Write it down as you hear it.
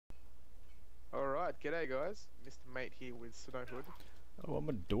Alright, g'day guys. MrMate here with Snowhood. Oh, I'm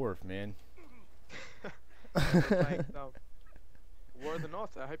a dwarf, man. And we're playing War of the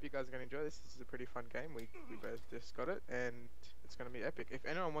North. I hope you guys are going to enjoy this. This is a pretty fun game. We both just got it, and it's going to be epic. If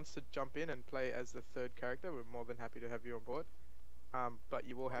anyone wants to jump in and play as the third character, we're more than happy to have you on board. But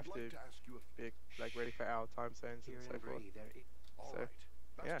you will have to be like ready for our time zones and so forth. So,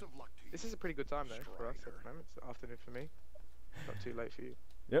 yeah, this is a pretty good time though for us at the moment. It's the afternoon for me. Not too late for you.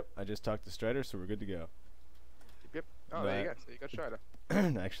 Yep, I just talked to Strider, so we're good to go. Yep. Oh, there you go. So you got Strider.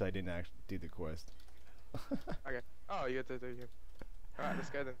 Actually, I didn't actually do the quest. Okay. Oh, you got to do him. Alright, let's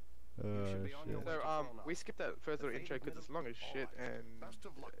go then. Shit. So, we skipped that first little intro because it's long as shit and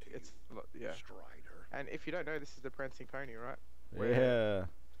it's a lot, yeah. And if you don't know, this is the Prancing Pony, right? Yeah.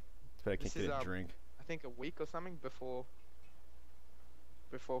 But I can't get a drink. I think a week or something before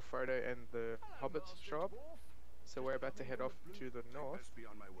Frodo and the hobbits show up. So we're about to head off to the north.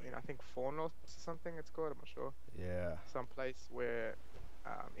 I think Four North or something it's called, I'm not sure. Yeah. Some place where,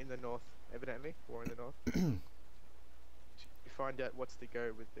 in the north, evidently, or in the north. To find out what's to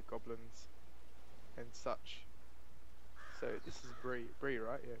go with the goblins and such. So this is Bree,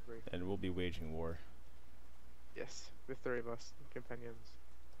 right? Yeah, Bree. And we'll be waging war. Yes, the three of us, companions.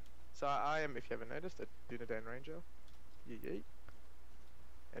 So I am, if you haven't noticed, a Dunedain Ranger. Yeet.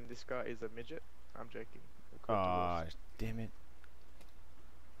 And this guy is a midget. I'm joking. Ah, damn it.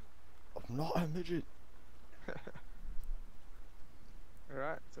 I'm not a midget.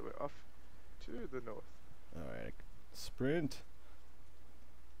 Alright, so we're off to the north. Alright, sprint.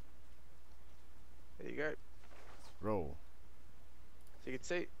 There you go. Let's roll. So you can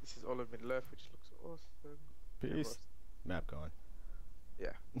see, this is all of Middle-earth, which looks awesome. Peace. Map gone.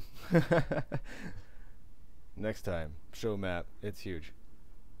 Yeah. Next time, show map. It's huge.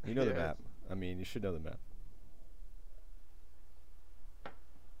 You know the map. I mean, you should know the map.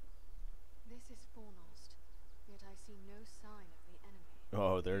 This is Fornost, yet I see no sign of the enemy.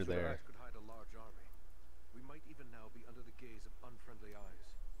 Oh, they're there. Could hide a large army. We might even now be under the gaze of unfriendly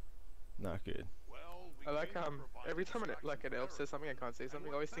eyes. Not good. Well, I like every time an elf says something I can't say something,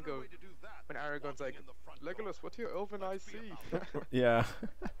 I always think of when Aragorn's like, Legolas, what do your elven eyes see? Yeah.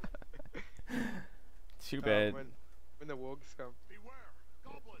 Too bad. When the wargs come. Beware,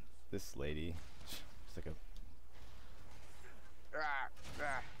 goblins. This lady, it's like a.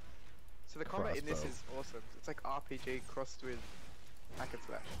 So the combat in this Crossbow. is awesome. It's like RPG crossed with hack and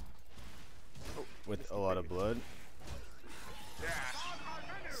slash. Oh, With a lot of blood.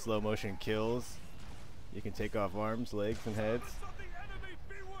 Slow motion kills. You can take off arms, legs, and heads.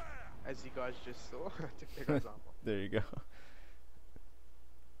 as you guys just saw. I took their guys' armor. There you go.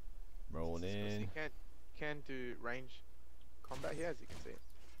 Rolling in. You can do range combat here, as you can see.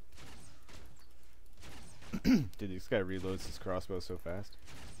 Dude, this guy reloads his crossbow so fast.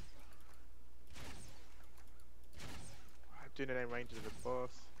 Doing it in range of the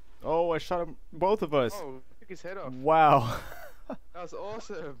boss. Oh, I shot him, both of us. Oh, took his head off. Wow. That was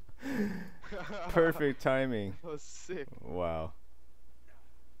awesome. Perfect timing. That was sick. Wow.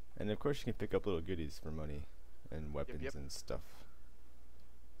 And of course you can pick up little goodies for money and weapons and stuff.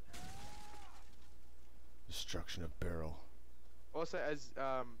 Destruction of barrel. Also, as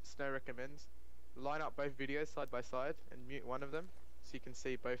Snow recommends, line up both videos side by side and mute one of them so you can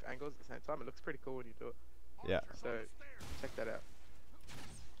see both angles at the same time. It looks pretty cool when you do it. Yeah. So check that out.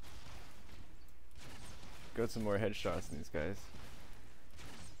 Got some more headshots in these guys.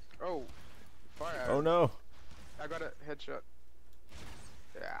 Oh, fire arrow. Oh no. I got a headshot.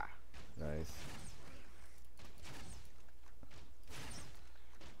 Yeah. Nice.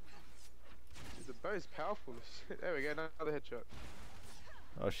 Dude, the bow is powerful. There we go, another headshot.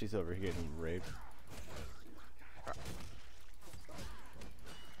 Oh, she's over here getting raped.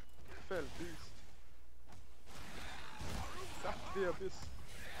 Fell beast. Back to the abyss.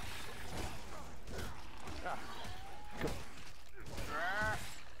 Ah. Ah.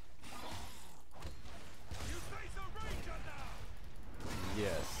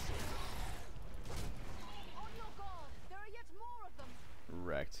 Yes. On your guard, there are yet more of them.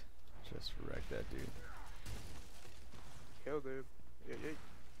 Wrecked. Just wrecked that dude. Killed him. Yeah.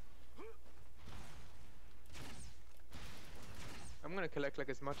 I'm gonna collect like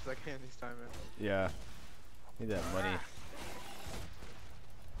as much as I can this time, man. Yeah. Need that money.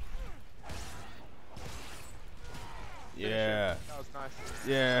 Yeah. That was nice.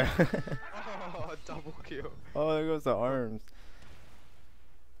 Yeah. Oh, double kill. Oh, there goes the arms.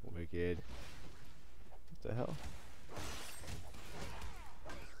 Wicked. What the hell?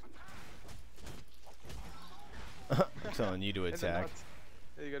 I'm telling you to In the attack. nuts.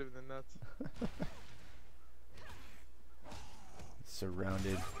 Yeah, you got him in the nuts.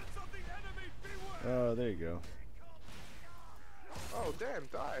 Surrounded. Oh, there you go. Oh damn,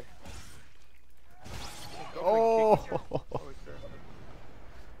 die. Oh! Holy crap.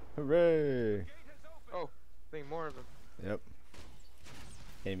 Hooray! Oh, I think more of them. Yep.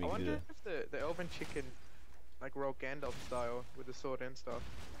 Enemy I can do wonder that. if the elven chicken like roll Gandalf style with the sword and stuff.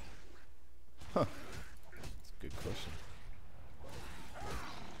 Huh. That's a good question.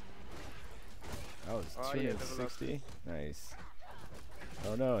 That was Oh, yeah, level up. 260? Nice.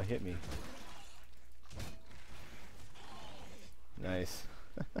 Oh no, it hit me. Nice.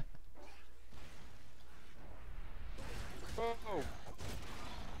 Oh!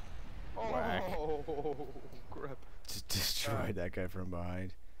 Whack. Oh, crap. Just destroyed that guy from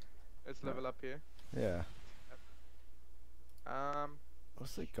behind. Let's level up here. Yeah. Um,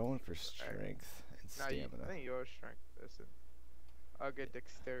 Mostly going for strength and no, I stamina. think you're a strength person. I'll get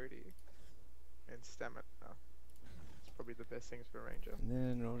dexterity and stamina. It's probably the best things for a ranger. And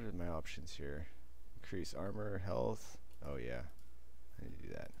then what are my options here? Increase armor, health. Oh yeah. I need to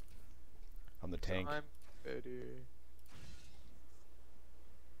do that. I'm the tank. So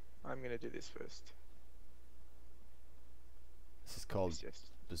I'm gonna do this first. This is called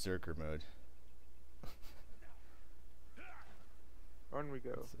Yes. Berserker mode. On we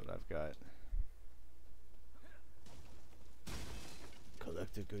go. That's what I've got.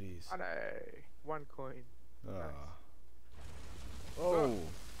 Collective goodies. Money! 1 coin. Ah. Nice. Oh!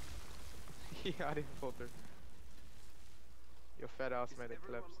 Yeah, I didn't fall through. Your fat ass made it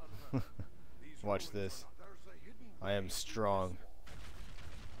collapse. Watch this. I am strong.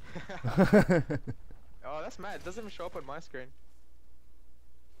 Oh, that's mad. It doesn't even show up on my screen.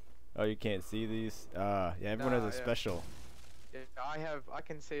 Oh, you can't see these? Yeah, everyone has Nah, a yeah. special. Yeah, I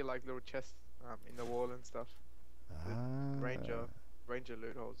can see like little chests in the wall and stuff. Ranger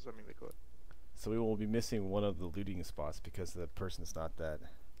loot holes, something they call it. So we will be missing one of the looting spots because the person's not that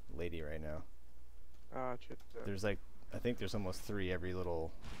lady right now. Ah, shit. There's like, I think there's almost 3 every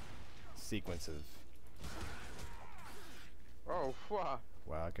little sequence of. Oh, wow.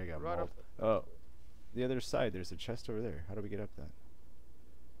 Wow, that guy got Right mauled. Oh, the other side. There's a chest over there. How do we get up that?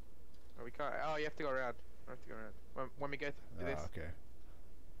 Oh, we can't. Oh, you have to go around. We have to go around. When we get to this. Okay.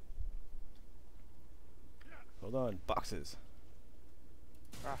 Hold on, boxes.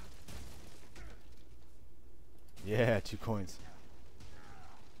 Ah. Yeah, 2 coins.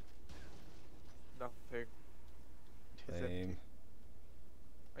 Nothing. Same.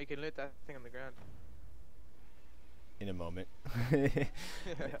 Oh, you can loot that thing on the ground. In a moment.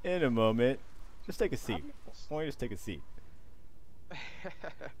 In a moment. Just take a seat. Why don't you just take a seat?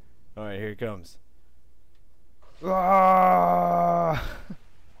 Alright, here it comes. Ah!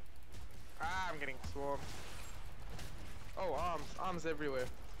 Ah, I'm getting swarmed. Oh, arms. Arms everywhere.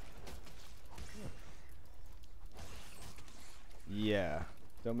 Yeah.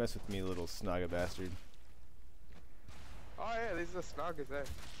 Don't mess with me, little snogga bastard. Oh, yeah, these are the snoggers, eh?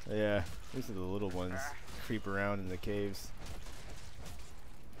 Yeah, these are the little ones. Ah. Creep around in the caves.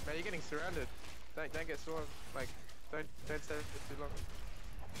 Man, you're getting surrounded. Don't get swarmed. Like, don't stay for too long.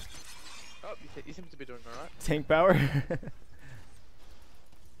 Oh, you seem to be doing alright. Tank power?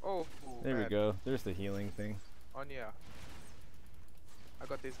 Oh, There we man. go. There's the healing thing. On yeah. I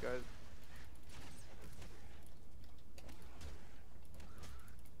got these guys.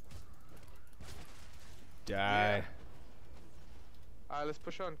 Die. Yeah. Alright, let's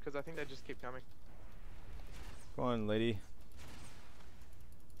push on, because I think they just keep coming. Come on, lady.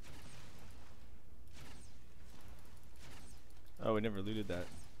 Oh, we never looted that.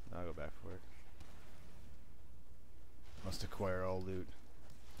 I'll go back for it. Must acquire all loot.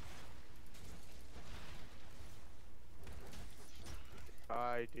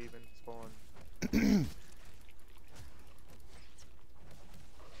 Bye, demon spawn.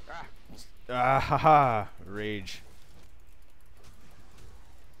 Ah! Ah ha ha! Rage.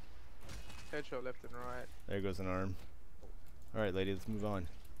 Headshot left and right. There goes an arm. Alright, lady, let's move on.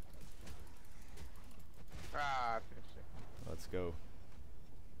 Ah, finished it. Let's go.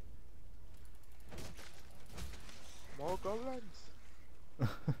 More goblins.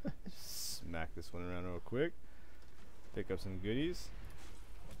 Smack this one around real quick. Pick up some goodies.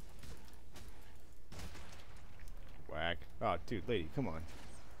 Whack. Oh, dude, lady, come on.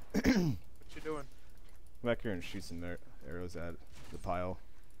 What you doing? Come back here and shoot some arrows at the pile.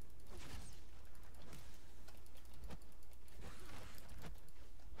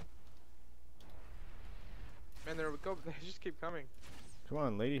 Man, there we go. They just keep coming. Come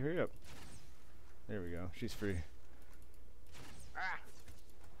on, lady, hurry up. There we go. She's free. Ah!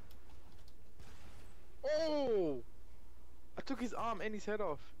 Oh! I took his arm and his head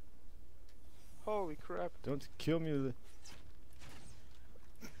off. Holy crap. Don't kill me.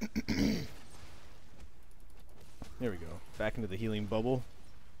 There we go. Back into the healing bubble.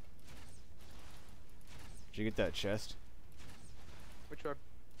 Did you get that chest? Which one?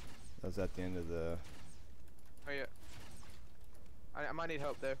 That was at the end of the... Oh yeah. I might need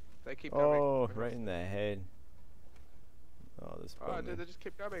help there. They keep coming. Oh, right in the head. Oh, this Oh, button. dude, they just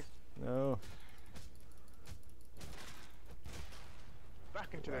keep coming. No. Back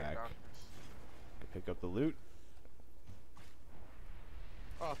into their Whack. darkness. Pick up the loot.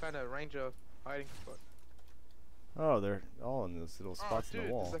 Oh, I found a ranger hiding spot. Oh, they're all in those little spots oh, dude, in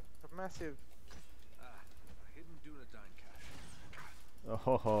the wall. there's a massive... A hidden Dunedain cache. Oh,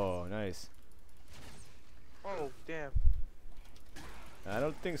 ho, ho, nice. Oh, damn. I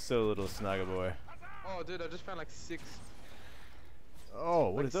don't think so, little Snaga boy. Oh, dude, I just found like 6... Oh,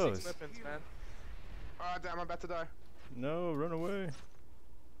 what like are those? 6 weapons, man. Oh, damn, I'm about to die. No, run away.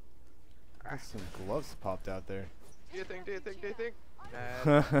 Some gloves popped out there. Do you think?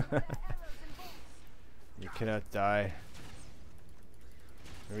 Nah. You cannot die.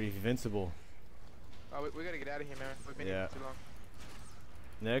 You're invincible. Oh, we gotta get out of here, man. We've been here too long.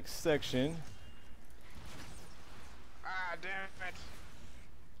 Next section. Ah, damn it.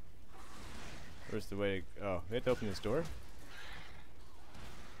 Where's the way to... Oh, we have to open this door?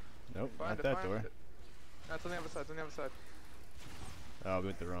 Nope, not that door. No, it's on the other side, it's on the other side. Oh, we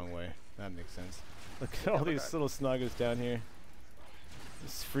went the wrong way. That makes sense. Look at all these little Snagas down here.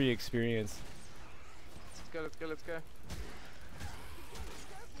 This free experience. Let's go.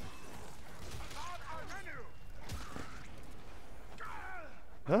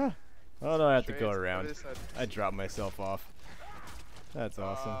 Huh? Oh no, I have to Straight go to around. this side. I dropped myself off. That's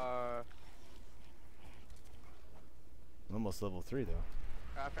awesome. I'm almost level 3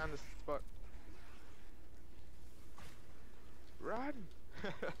 though. I found this spot. Run!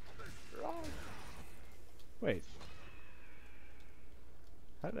 Run! Wait.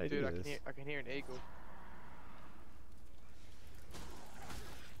 How did I Dude, do this? I can hear an eagle.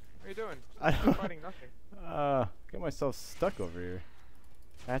 What are you doing? I You're don't- fighting nothing. Got myself stuck over here.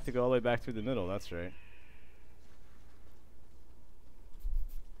 I have to go all the way back through the middle, that's right.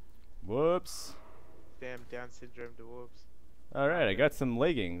 Whoops. Damn Down syndrome dwarves. Alright, I got some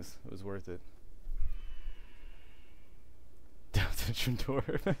leggings. It was worth it. Down syndrome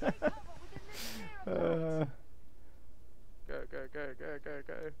dwarf. Go.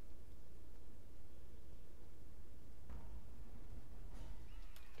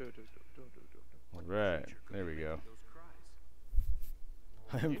 Alright, there we go. Those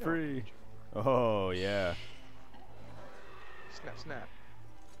cries. I'm You know. free. Oh, yeah. Snap.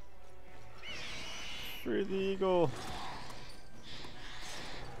 Free the eagle.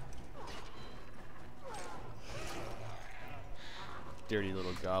 Dirty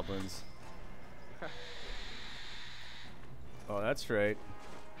little goblins. Oh, that's right.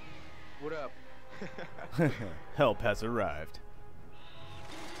 What up? Help has arrived.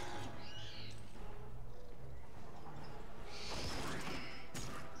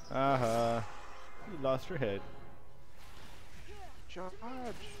 You lost your head. Charge!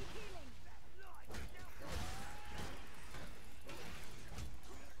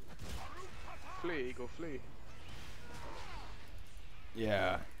 Flee, eagle, flee.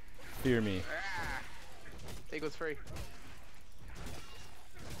 Yeah. Fear me. Ah! Eagle's free.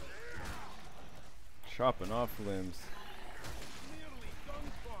 Chopping off limbs.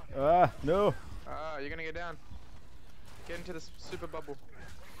 Ah, no. Ah, you're gonna get down. Get into the super bubble.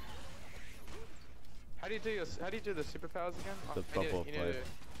 How do you do the superpowers again? The Oh, bubble you need play. to-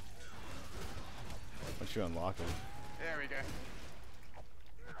 Once you unlock it. There we go.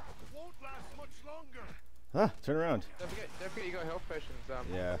 Won't last much longer. Ah, turn around. Don't forget you got health potions.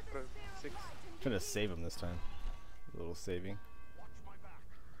 Yeah. got 6. Trying to save him this time. A little saving. Watch my back.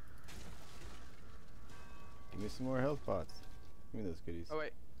 Give me some more health pots. Give me those goodies. Oh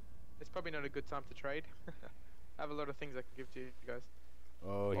wait, it's probably not a good time to trade. I have a lot of things I can give to you guys.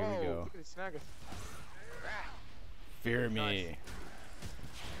 Oh, here we go. Look at these snaggers. Ah, Fear me. Nice.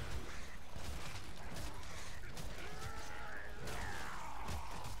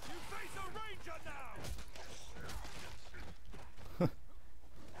 You face a ranger now.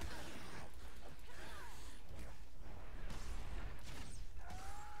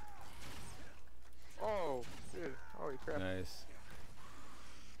 oh, dude, holy crap! Nice.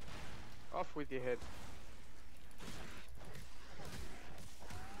 Off with your head.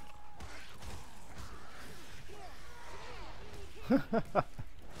 Oh,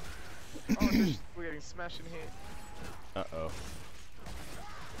 we're getting smashed in here. Uh-oh.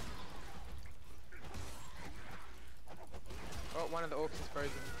 Oh, one of the orcs is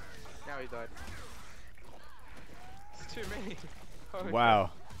frozen. Now he died. It's too many. Holy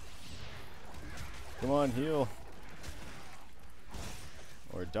Wow. Come on, heal. crap.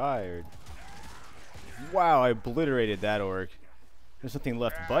 Or die, or... Wow, I obliterated that orc. There's nothing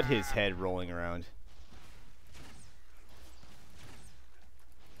left but his head rolling around.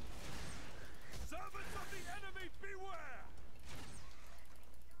 Servants of the enemy, beware!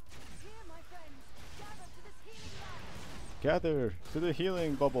 Here, my friends, gather to this healing lamp. Gather to the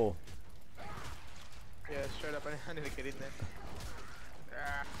healing bubble. Yeah, straight up. I need to get in there.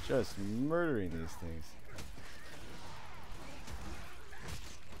 Ah, Just murdering these things.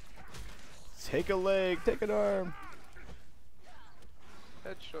 Take a leg, take an arm.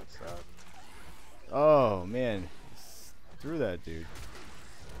 headshot, son. Oh man, through that dude.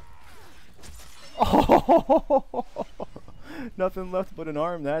 Oh, nothing left but an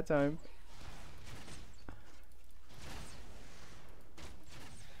arm that time.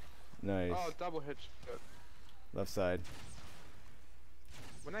 Nice. Oh, double headshot. Left side.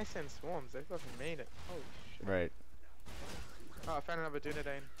 When they send swarms, they fucking mean it. Holy shit. Right. Oh, I found another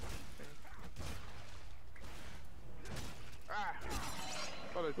Dunedain. Ah!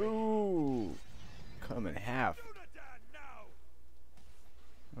 Followed me. Ooh, come in half.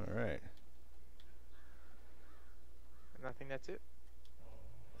 All right. And I think that's it.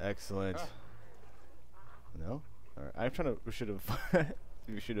 Excellent. Ah. No. All right. I'm trying to. We should have.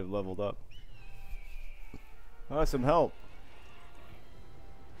 We should have leveled up. Oh, some help.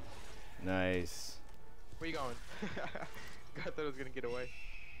 Nice. Where you going? I thought I was gonna get away.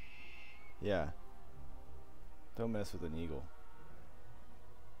 Yeah. Don't mess with an eagle.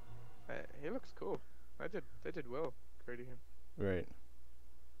 He looks cool. They did well creating him. Right.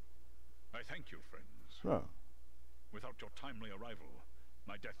 I thank you, friends. Oh. Without your timely arrival,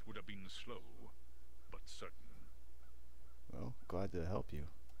 my death would have been slow, but certain. Well, glad to help you.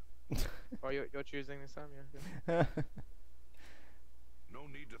 Oh, you're choosing this time, yeah. No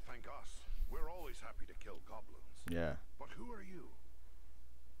need to thank us. We're always happy to kill goblins. Yeah. But who are you?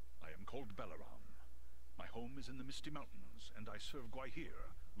 I am called Balaram. My home is in the Misty Mountains, and I serve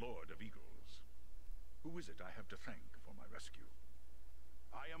Gwaihir, Lord of Eagles. Who is it I have to thank for my rescue?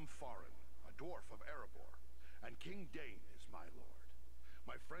 I am Farin, a dwarf of Erebor, and King Dane is my lord.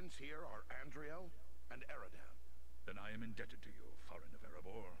 My friends here are Andriel and Eridan. Then I am indebted to you, Farin of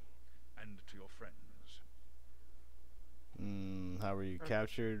Erebor, and to your friends. How were you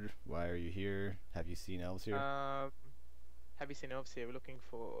captured? Why are you here? Have you seen elves here? Have you seen elves here? We're looking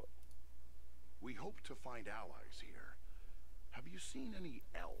for... We hope to find allies here. Have you seen any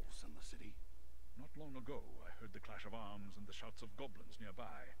elves in the city? Not long ago, I heard the clash of arms and the shouts of goblins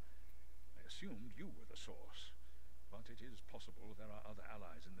nearby. I assumed you were the source, but it is possible there are other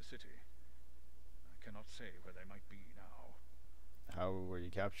allies in the city. I cannot say where they might be now. How were you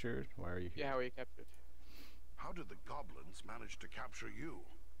captured? Why are you here? Yeah, how were you captured? How did the goblins manage to capture you?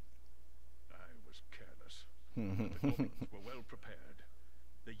 I was careless. The goblins were well prepared.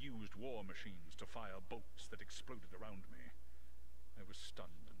 They used war machines to fire bolts that exploded around me. I was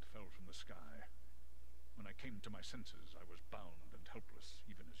stunned and fell from the sky. When I came to my senses, I was bound and helpless,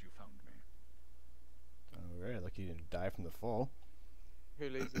 even as you found me. Alright, lucky you didn't die from the fall. Who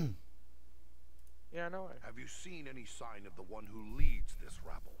leads it? Yeah, I know it. Have you seen any sign of the one who leads this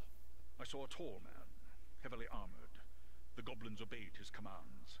rabble? I saw a tall man, heavily armored. The goblins obeyed his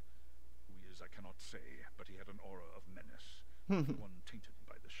commands. Who he is, I cannot say, but he had an aura of menace, one tainted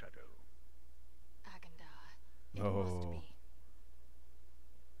by the shadow. Agandar. It Oh. must be.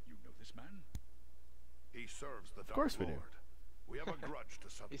 You know this man? He serves the Of Dark course we do. Lord. We have a grudge to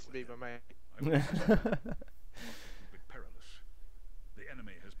settle Used to with be him. my mate. I was a bit perilous. The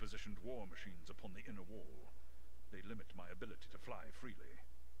enemy has positioned war machines upon the inner wall. They limit my ability to fly freely.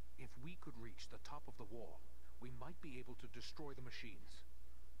 If we could reach the top of the wall, we might be able to destroy the machines.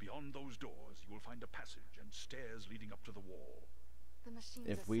 Beyond those doors, you will find a passage and stairs leading up to the wall. The machines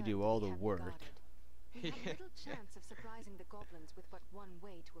If are we do certainly all the heavily work. guarded. We have Yeah. little chance of surprising the goblins with but one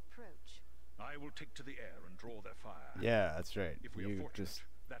way to approach. I will take to the air and draw their fire. Yeah, that's right. If we are You fortunate, just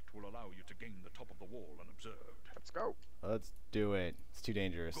that will allow you to gain the top of the wall unobserved. Let's go. let's do it. It's too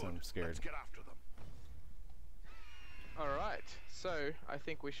dangerous. Good. I'm scared. Let's get after them. Alright, so I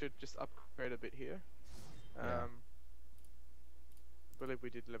think we should just upgrade a bit here. Yeah. Believe we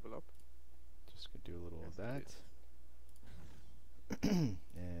did level up. Just gonna do a little of Yes, that. it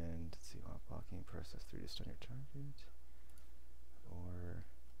And let's see, while blocking, press F3 to stun your target. Or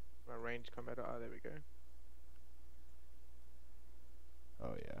My range combat. Oh, there we go.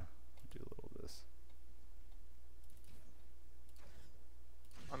 oh yeah, do a little of this.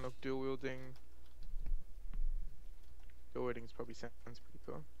 Unlock dual wielding. Dual wielding probably sounds pretty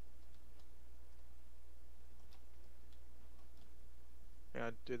cool. Yeah,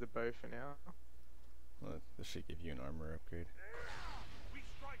 I'd do the bow for now. Well, this should give you an armor upgrade. We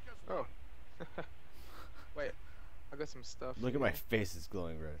Oh. Wait, I got some stuff. Look at my here. face is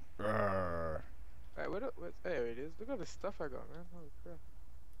glowing red. Roar. Wait, there it is. Look at all the stuff I got, man. Holy crap.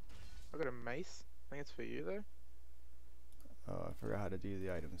 I got a mace. I think it's for you though. Oh, I forgot how to do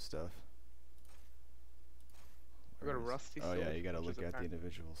the item stuff. I got a Where is- rusty Oh sword. yeah, you gotta which is look at the apparent-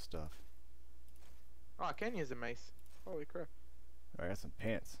 individual stuff. Oh, I can use a mace. Holy crap. I got some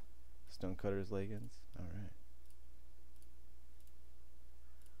pants. Stonecutters leggings. Alright.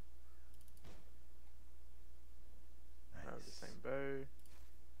 I have the Nice. same bow.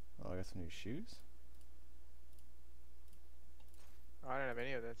 Oh, I got some new shoes. Oh, I don't have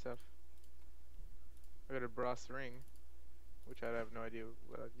any of that stuff. I got a brass ring, which I have no idea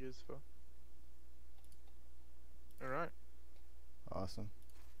what I'd use for. Alright. Awesome.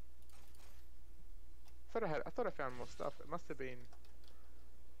 I thought I found more stuff. It must have been.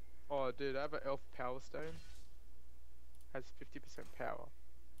 Oh, dude, I have an elf power stone. Has 50% power.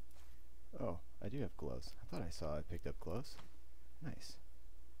 Oh, I do have gloves. I thought I saw I picked up gloves. Nice.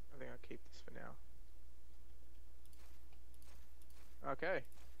 I think I'll keep this for now. Okay.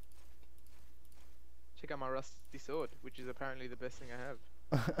 Check out my rusty sword, which is apparently the best thing I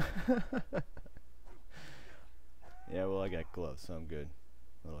have. Yeah, well, I got gloves, so I'm good.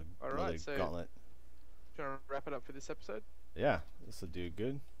 Alright, little so- gauntlet. Do you want to wrap it up for this episode? Yeah, this will do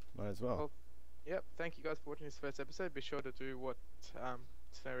good. Might as well. Well, Yep, thank you guys for watching this first episode. Be sure to do what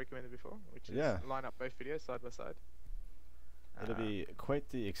Snow recommended before, which is Yeah. line up both videos side by side. It'll be quite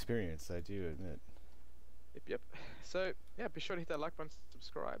the experience, I do admit. Yep. So, yeah, be sure to hit that like button,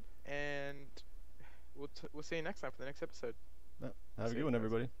 subscribe, and we'll see you next time for the next episode. Have a See good you one, guys.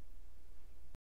 everybody.